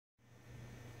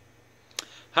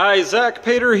Hi, Zach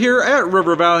Pater here at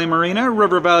River Valley Marina,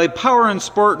 River Valley Power and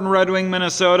Sport in Red Wing,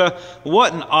 Minnesota.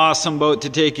 What an awesome boat to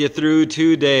take you through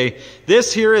today.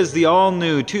 This here is the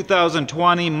all-new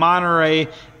 2020 Monterey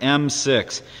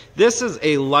M6. This is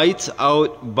a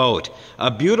lights-out boat. A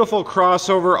beautiful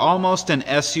crossover, almost an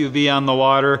SUV on the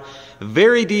water.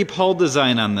 Very deep hull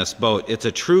design on this boat. It's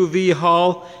a true V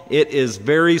hull. It is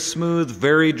very smooth,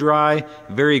 very dry,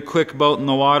 very quick boat in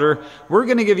the water. We're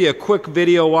going to give you a quick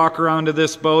video walk around of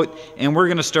this boat, and we're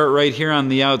going to start right here on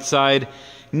the outside.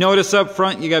 Notice up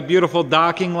front you got beautiful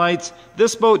docking lights.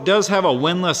 This boat does have a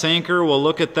windlass anchor. We'll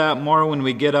look at that more when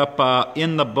we get up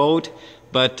in the boat.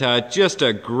 But just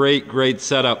a great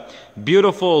setup.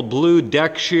 Beautiful blue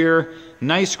deck shear.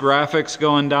 Nice graphics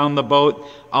going down the boat.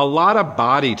 A lot of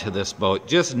body to this boat.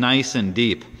 Just nice and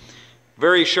deep.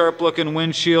 Very sharp looking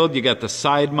windshield. You got the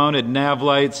side mounted nav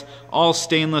lights. All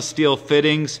stainless steel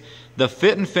fittings. The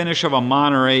fit and finish of a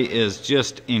Monterey is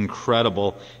just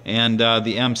incredible. And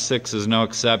the M6 is no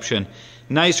exception.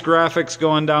 Nice graphics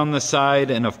going down the side.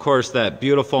 And of course that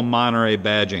beautiful Monterey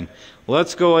badging.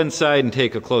 Let's go inside and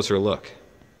take a closer look.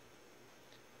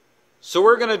 So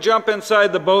we're going to jump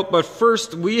inside the boat, but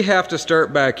first we have to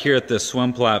start back here at this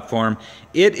swim platform.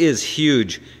 It is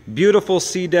huge. Beautiful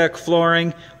sea deck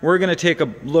flooring. We're going to take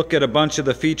a look at a bunch of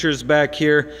the features back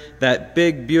here. That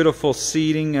big, beautiful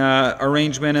seating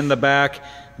arrangement in the back.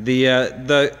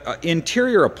 The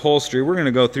interior upholstery, we're going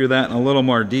to go through that in a little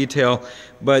more detail,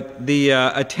 but the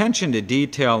attention to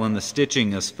detail and the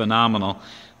stitching is phenomenal.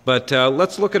 But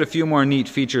let's look at a few more neat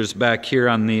features back here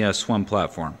on the swim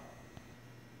platform.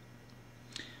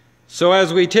 So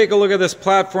as we take a look at this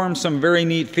platform, some very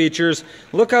neat features.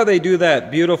 Look how they do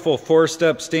that beautiful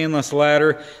four-step stainless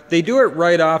ladder. They do it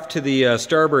right off to the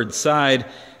starboard side,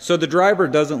 so the driver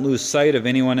doesn't lose sight of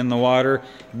anyone in the water.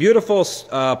 Beautiful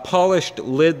polished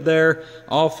lid there,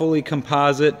 all fully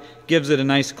composite, gives it a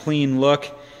nice clean look.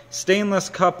 Stainless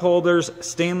cup holders,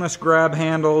 stainless grab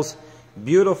handles,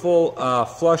 beautiful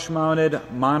flush-mounted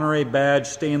Monterey badge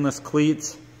stainless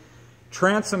cleats,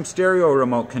 transom stereo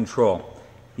remote control.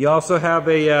 You also have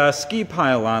a ski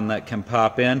pylon that can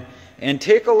pop in. And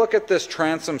take a look at this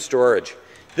transom storage.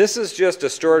 This is just a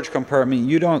storage compartment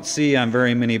you don't see on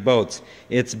very many boats.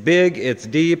 It's big, it's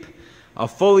deep, a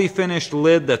fully finished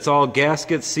lid that's all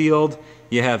gasket sealed.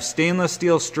 You have stainless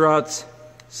steel struts,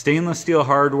 stainless steel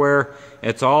hardware.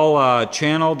 It's all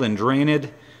channeled and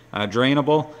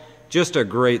drainable. Just a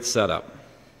great setup.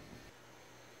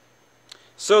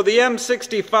 So the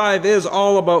M65 is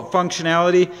all about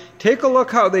functionality. Take a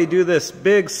look how they do this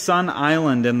big sun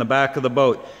island in the back of the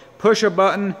boat. Push a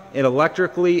button, it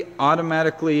electrically,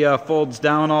 automatically folds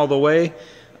down all the way.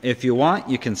 If you want,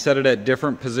 you can set it at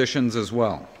different positions as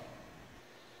well.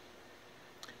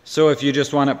 So if you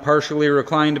just want it partially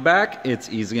reclined back, it's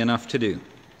easy enough to do.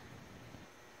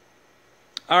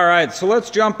 Alright, so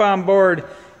let's jump on board.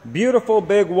 Beautiful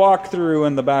big walkthrough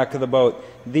in the back of the boat.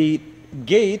 The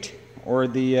gate, or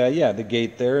the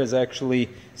gate there, is actually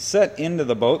set into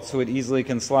the boat so it easily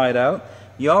can slide out.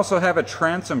 You also have a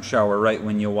transom shower right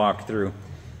when you walk through.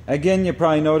 Again, you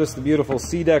probably noticed the beautiful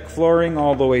sea deck flooring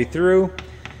all the way through.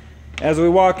 As we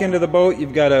walk into the boat,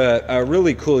 you've got a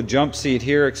really cool jump seat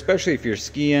here, especially if you're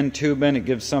skiing, tubing. It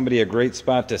gives somebody a great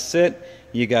spot to sit.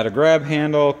 You got a grab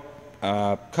handle,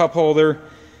 cup holder.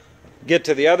 Get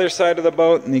to the other side of the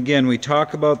boat, and again, we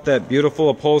talk about that beautiful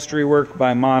upholstery work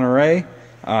by Monterey.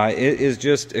 It is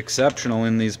just exceptional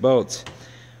in these boats.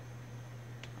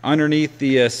 Underneath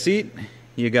the seat,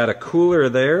 you got a cooler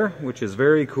there, which is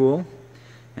very cool.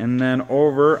 And then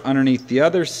over underneath the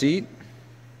other seat,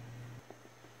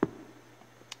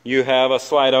 you have a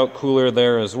slide-out cooler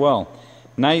there as well.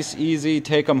 Nice, easy,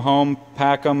 take them home,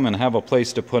 pack them, and have a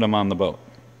place to put them on the boat.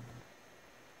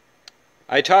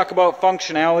 I talk about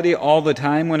functionality all the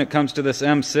time when it comes to this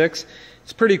M6.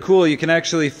 It's pretty cool. You can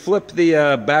actually flip the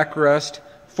backrest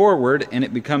forward and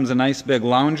it becomes a nice big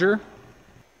lounger,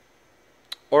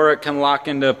 or it can lock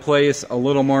into place a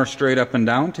little more straight up and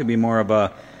down to be more of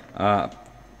a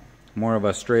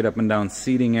straight up and down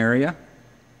seating area,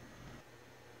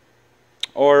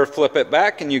 or flip it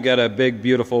back and you got a big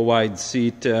beautiful wide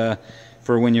seat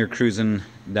for when you're cruising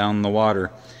down the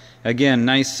water. Again,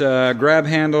 nice grab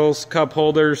handles, cup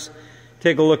holders.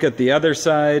 Take a look at the other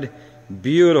side.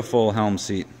 Beautiful helm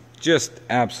seat, just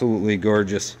absolutely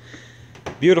gorgeous.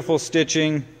 Beautiful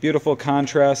stitching, beautiful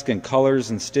contrast in colors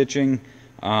and stitching.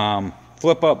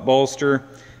 Flip up bolster.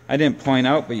 I didn't point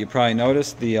out, but you probably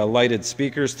noticed the lighted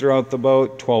speakers throughout the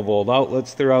boat, 12-volt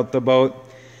outlets throughout the boat.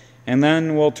 And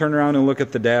then we'll turn around and look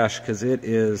at the dash because it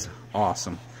is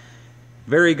awesome.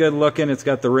 Very good looking. It's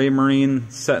got the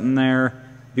Raymarine set in there.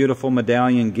 Beautiful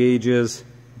medallion gauges.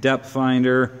 depth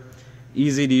finder,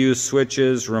 easy to use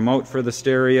switches, remote for the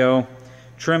stereo,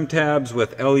 trim tabs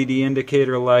with LED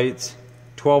indicator lights,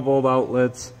 12-volt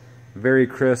outlets, very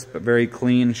crisp, very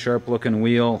clean, sharp looking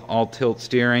wheel, all tilt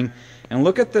steering. And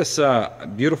look at this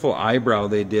beautiful eyebrow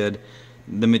they did.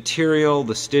 The material,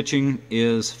 the stitching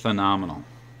is phenomenal.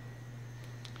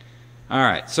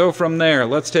 Alright, so from there,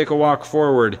 let's take a walk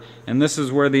forward, and this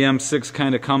is where the M6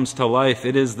 kind of comes to life.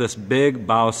 It is this big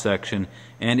bow section,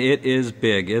 and it is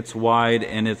big. It's wide,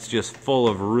 and it's just full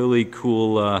of really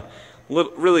cool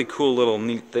little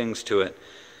neat things to it.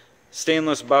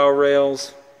 Stainless bow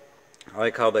rails. I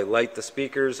like how they light the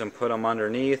speakers and put them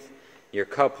underneath. Your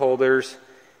cup holders.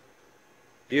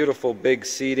 Beautiful big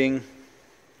seating.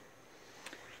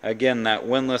 Again, that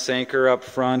windlass anchor up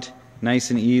front.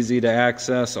 Nice and easy to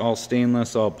access, all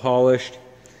stainless, all polished.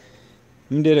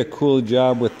 You did a cool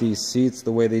job with these seats,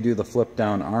 the way they do the flip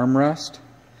down armrest.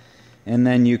 And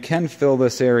then you can fill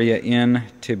this area in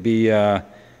to be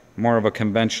more of a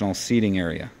conventional seating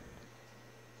area.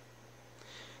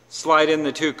 Slide in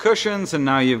the 2 cushions, and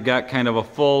now you've got kind of a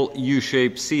full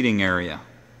U-shaped seating area.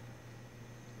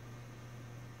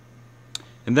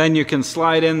 And then you can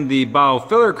slide in the bow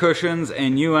filler cushions,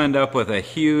 and you end up with a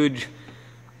huge,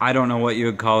 I don't know what you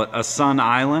would call it, a sun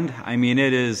island. I mean,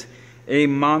 it is a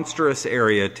monstrous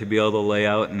area to be able to lay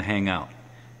out and hang out.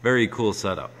 Very cool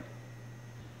setup.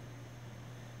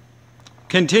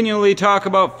 Continually talk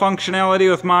about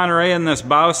functionality with Monterey in this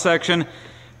bow section.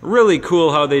 Really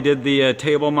cool how they did the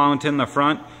table mount in the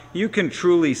front. You can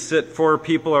truly sit 4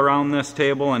 people around this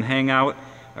table and hang out.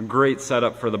 A great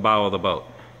setup for the bow of the boat.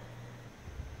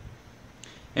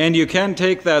 And you can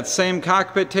take that same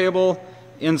cockpit table,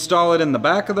 install it in the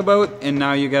back of the boat, and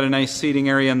now you got a nice seating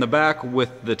area in the back with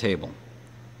the table.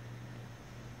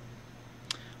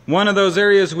 One of those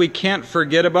areas we can't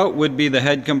forget about would be the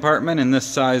head compartment in this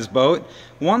size boat.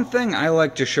 One thing I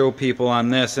like to show people on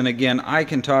this, and again, I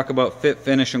can talk about fit,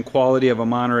 finish, and quality of a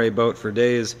Monterey boat for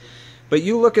days, but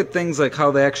you look at things like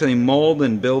how they actually mold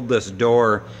and build this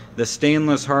door, the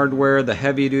stainless hardware, the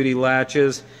heavy-duty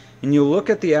latches, and you look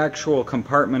at the actual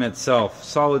compartment itself,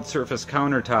 solid surface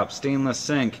countertop, stainless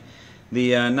sink,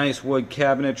 the nice wood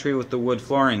cabinetry with the wood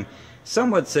flooring. Some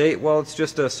would say, well, it's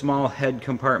just a small head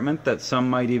compartment that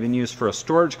some might even use for a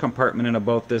storage compartment in a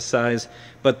boat this size,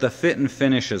 but the fit and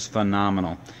finish is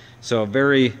phenomenal. So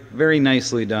very, very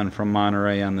nicely done from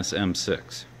Monterey on this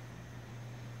M6.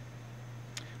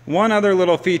 One other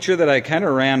little feature that I kind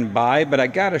of ran by, but I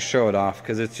gotta show it off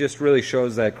because it just really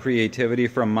shows that creativity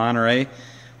from Monterey.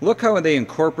 Look how they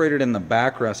incorporated in the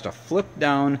backrest a flip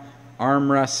down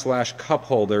armrest / cup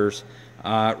holders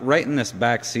right in this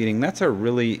back seating. That's a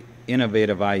really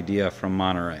innovative idea from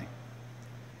Monterey.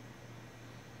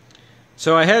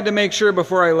 So I had to make sure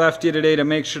before I left you today to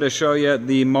make sure to show you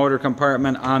the motor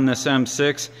compartment on this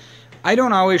M6. I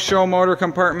don't always show motor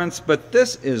compartments, but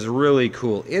this is really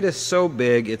cool. It is so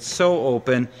big, it's so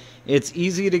open. It's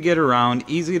easy to get around,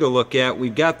 easy to look at.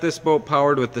 We've got this boat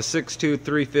powered with the 6.2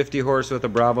 350 horse with a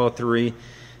Bravo 3.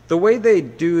 The way they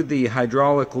do the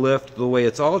hydraulic lift, the way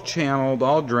it's all channeled,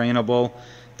 all drainable,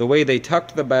 the way they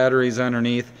tucked the batteries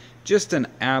underneath, just an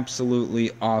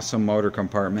absolutely awesome motor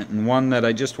compartment, and one that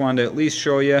I just wanted to at least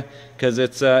show you because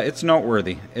it's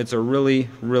noteworthy. It's a really,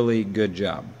 really good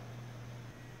job.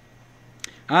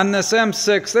 On this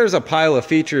M6, there's a pile of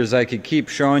features I could keep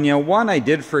showing you. One I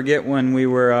did forget when we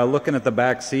were looking at the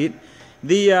back seat.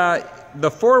 The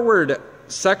forward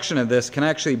section of this can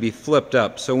actually be flipped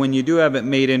up, so when you do have it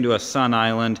made into a sun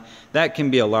island, that can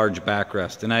be a large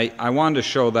backrest. And I wanted to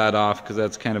show that off because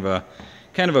that's kind of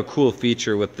a cool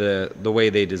feature with the way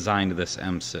they designed this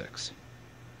M6.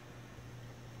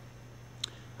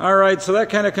 Alright, so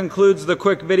that kind of concludes the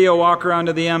quick video walk around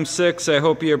of the M6. I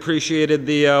hope you appreciated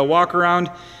the walk around.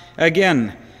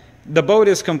 Again, the boat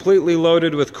is completely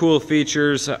loaded with cool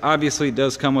features. Obviously it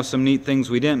does come with some neat things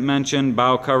we didn't mention.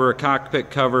 Bow cover, cockpit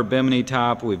cover, bimini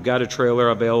top. We've got a trailer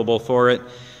available for it.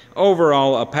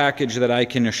 Overall, a package that I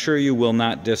can assure you will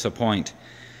not disappoint.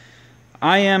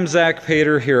 I am Zach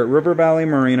Pater here at River Valley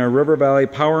Marina, River Valley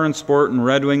Power and Sport in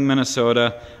Red Wing,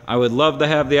 Minnesota. I would love to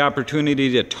have the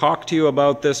opportunity to talk to you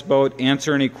about this boat,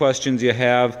 answer any questions you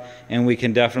have, and we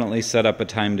can definitely set up a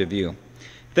time to view.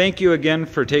 Thank you again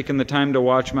for taking the time to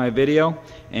watch my video,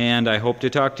 and I hope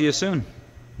to talk to you soon.